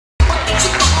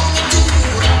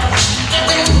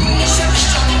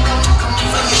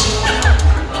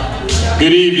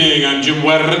Good evening, I'm Jim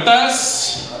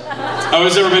Huertas. How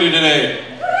is everybody today?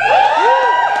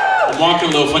 I'm walking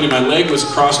a little funny. My leg was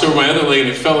crossed over my other leg and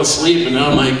it fell asleep, and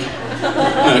now I'm like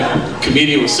a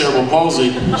comedian with cerebral palsy.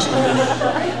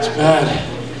 It's bad.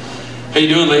 How you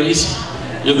doing, ladies?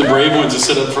 You're the brave ones that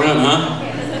sit up front, huh?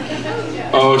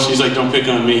 Oh, she's like, don't pick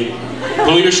on me.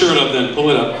 Pull your shirt up then, pull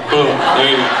it up. Pull it up.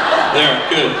 There you go. There,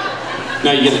 good.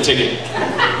 Now you get a ticket.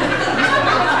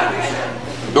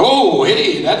 Oh,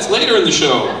 hey, that's later in the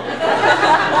show.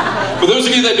 For those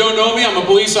of you that don't know me, I'm a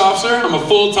police officer. I'm a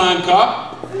full-time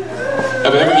cop.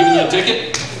 Have I ever given you a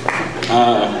ticket?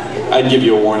 I'd give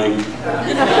you a warning.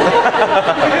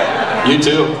 You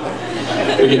too.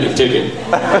 You're getting a ticket.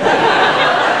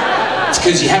 It's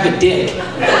because you have a dick.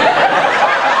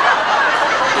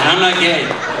 And I'm not gay.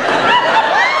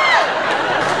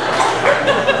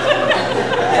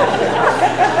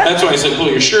 That's why I said pull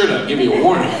your shirt up, give you a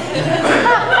warning.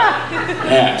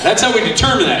 Yeah, that's how we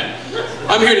determine that.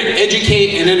 I'm here to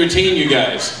educate and entertain you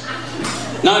guys.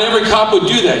 Not every cop would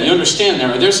do that, you understand that,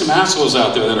 right? There's some assholes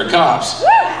out there that are cops.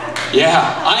 Yeah,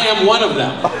 I am one of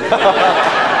them.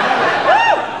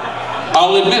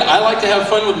 I'll admit, I like to have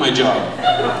fun with my job.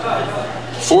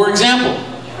 For example,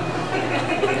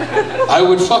 I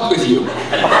would fuck with you.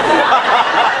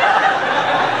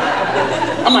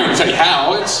 I'm not going to tell you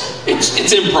how, it's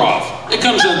improv. It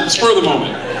comes in spur of the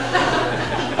moment.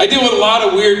 I deal with a lot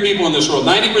of weird people in this world.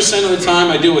 90% of the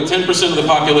time I deal with 10% of the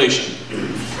population.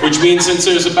 Which means since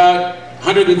there's about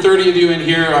 130 of you in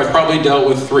here, I've probably dealt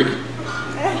with 3.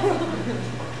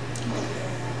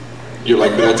 You're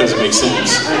like, but that doesn't make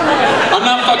sense. I'm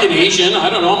not fucking Asian, I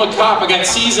don't know, I'm a cop. I got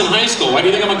C's in high school, why do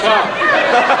you think I'm a cop?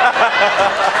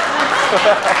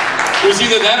 It was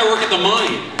either that or work at the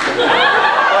mine.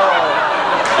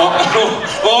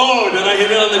 Oh, did I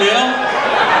hit it on the nail?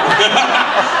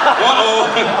 Uh-oh.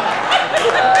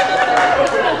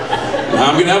 Now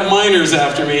I'm gonna have minors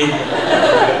after me.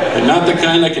 And not the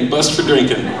kind I can bust for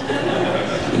drinking.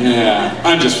 Yeah,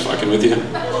 I'm just fucking with you.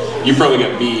 You probably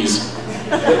got B's.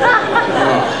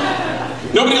 Oh.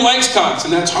 Nobody likes cops,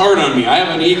 and that's hard on me. I have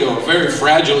an ego, a very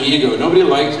fragile ego. Nobody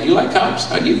likes, you like cops?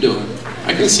 How you doing?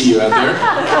 I can see you out there.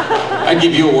 I'd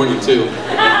give you a warning too.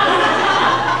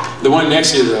 The one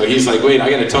next to you though, he's like, wait, I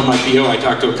gotta tell my PO I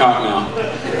talked to a cop now.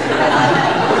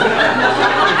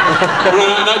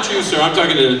 No, not you, sir, I'm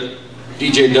talking to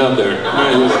DJ Dub there.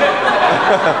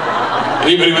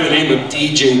 Anybody with the name of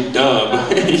DJ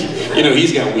Dub, you know,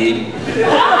 he's got weed.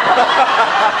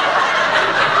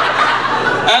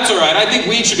 That's alright, I think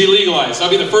weed should be legalized. I'll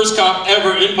be the first cop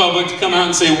ever in public to come out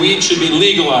and say weed should be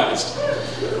legalized.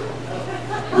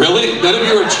 Really? None of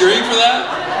you are cheering for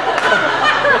that?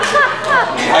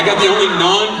 I got the only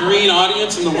non-green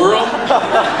audience in the world?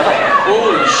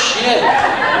 Holy shit.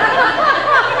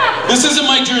 This isn't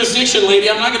my jurisdiction, lady.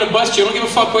 I'm not going to bust you. I don't give a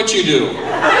fuck what you do.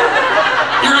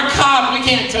 You're a cop. We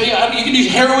can't tell you. You can do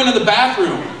heroin in the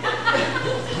bathroom.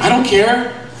 I don't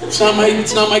care. It's not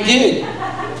my gig.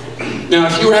 Now,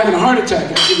 if you were having a heart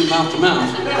attack, I'd give you mouth to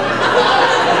mouth.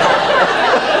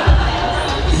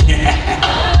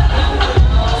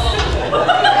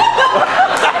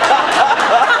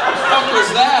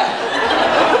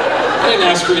 I didn't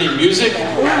ask for any music.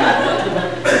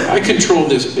 I controlled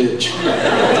this bitch.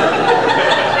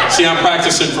 See, I'm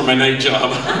practicing for my night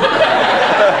job.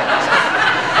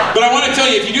 But I want to tell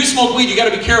you, if you do smoke weed, you got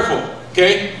to be careful,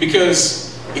 okay?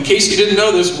 Because, in case you didn't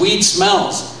know this, weed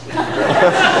smells.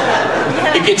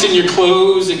 It gets in your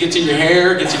clothes, it gets in your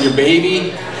hair, it gets in your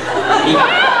baby.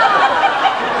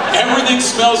 Everything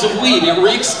smells of weed. It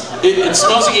reeks. It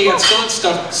smells like you got skunk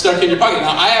stuck in your pocket.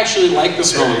 Now, I actually like the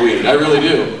smell of weed. I really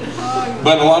do.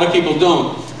 But a lot of people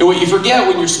don't. And what you forget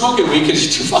when you're smoking weed, because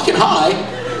you're too fucking high,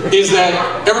 is that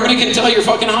everybody can tell you're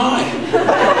fucking high.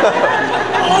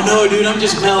 Oh no, dude, I'm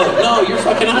just mellow. No, you're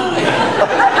fucking high.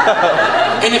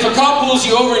 And if a cop pulls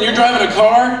you over and you're driving a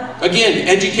car, again,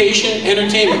 education,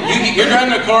 entertainment. You're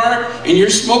driving a car and you're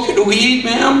smoking weed,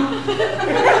 ma'am.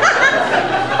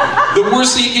 The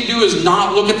worst thing you can do is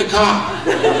not look at the cop.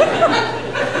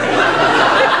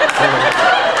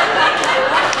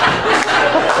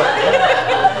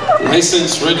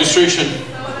 License, registration.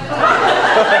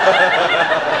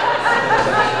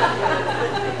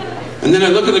 And then I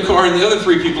look at the car and the other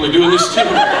 3 people are doing this too.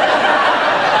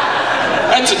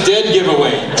 That's a dead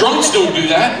giveaway. Drunks don't do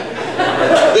that.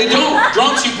 They don't.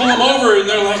 Drunks, you pull them over and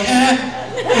they're like,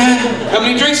 How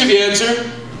many drinks have you had,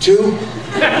 sir? 2.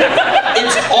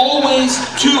 It's always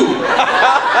 2.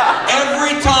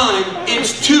 Every time,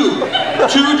 it's 2.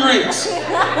 2 drinks.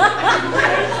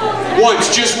 Once,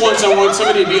 just once, I want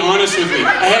somebody to be honest with me.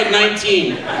 I had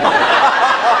 19.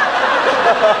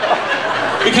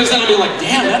 Because then I'll be like,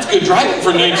 damn, that's good driving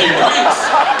for 19 drinks.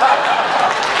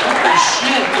 Holy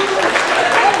shit.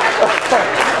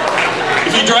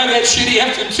 If you drive that shitty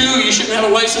after 2, you shouldn't have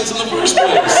a license in the first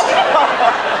place.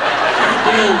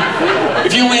 Damn.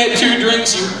 If you only had 2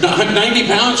 drinks, 90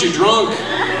 pounds, you're drunk.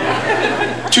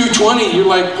 220, you're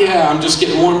like, yeah, I'm just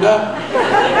getting warmed up.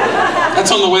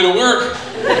 That's on the way to work.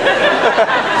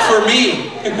 For me.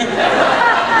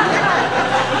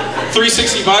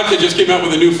 360 Vodka just came out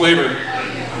with a new flavor.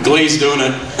 Glazed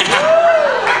donut.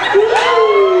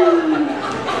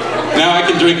 Now I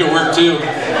can drink at work too.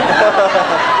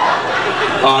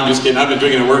 Oh, I'm just kidding. I've been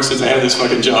drinking at work since I had this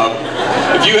fucking job.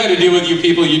 If you had to deal with you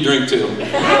people, you'd drink too.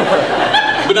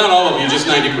 But not all of you, just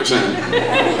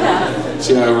 90%.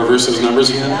 See how I reverse those numbers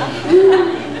again?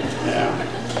 Yeah.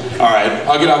 All right,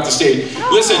 I'll get off the stage.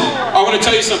 Listen, I want to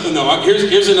tell you something though.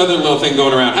 Here's another little thing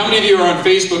going around. How many of you are on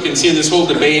Facebook and seeing this whole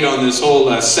debate on this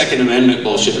whole Second Amendment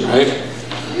bullshit, right?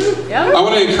 Yeah. I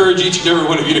want to encourage each and every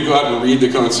one of you to go out and read the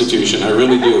Constitution. I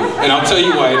really do. And I'll tell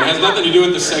you why. It has nothing to do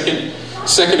with the Second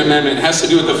Amendment. It has to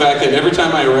do with the fact that every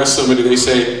time I arrest somebody, they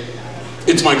say,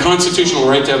 it's my constitutional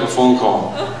right to have a phone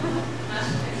call.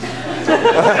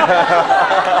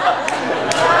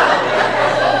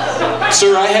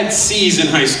 Sir, I had C's in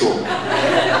high school.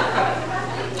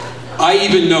 I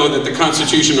even know that the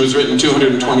Constitution was written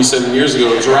 227 years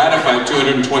ago. It was ratified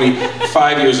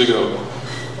 225 years ago.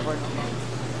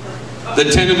 The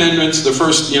 10 amendments, the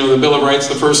first, the Bill of Rights,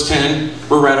 the first 10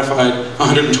 were ratified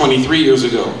 123 years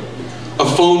ago. A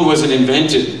phone wasn't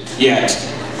invented yet.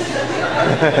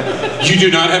 You do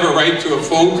not have a right to a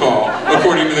phone call,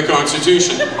 according to the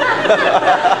Constitution.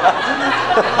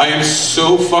 I am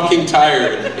so fucking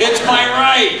tired. It's my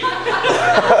right!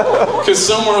 Because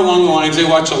somewhere along the lines, they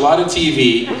watch a lot of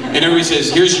TV, and everybody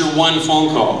says, here's your one phone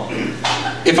call.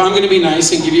 If I'm going to be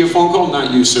nice and give you a phone call,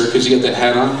 not you, sir, because you got that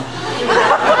hat on.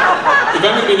 If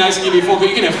I'm going to be nice and give you a phone call,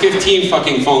 you can have 15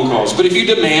 fucking phone calls. But if you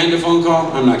demand a phone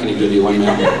call, I'm not going to give you one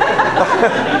now.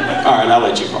 All right, I'll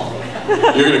let you call.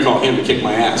 You're going to call him to kick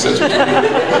my ass. That's what you're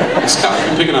doing. Stop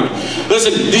picking on me.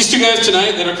 Listen, these 2 guys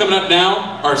tonight that are coming up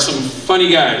now are some funny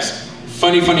guys.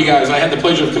 Funny guys. I had the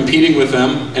pleasure of competing with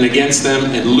them and against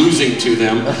them and losing to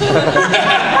them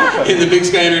in the Big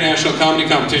Sky International Comedy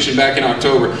Competition back in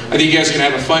October. I think you guys are going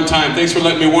to have a fun time. Thanks for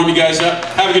letting me warm you guys up.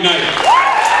 Have a good night.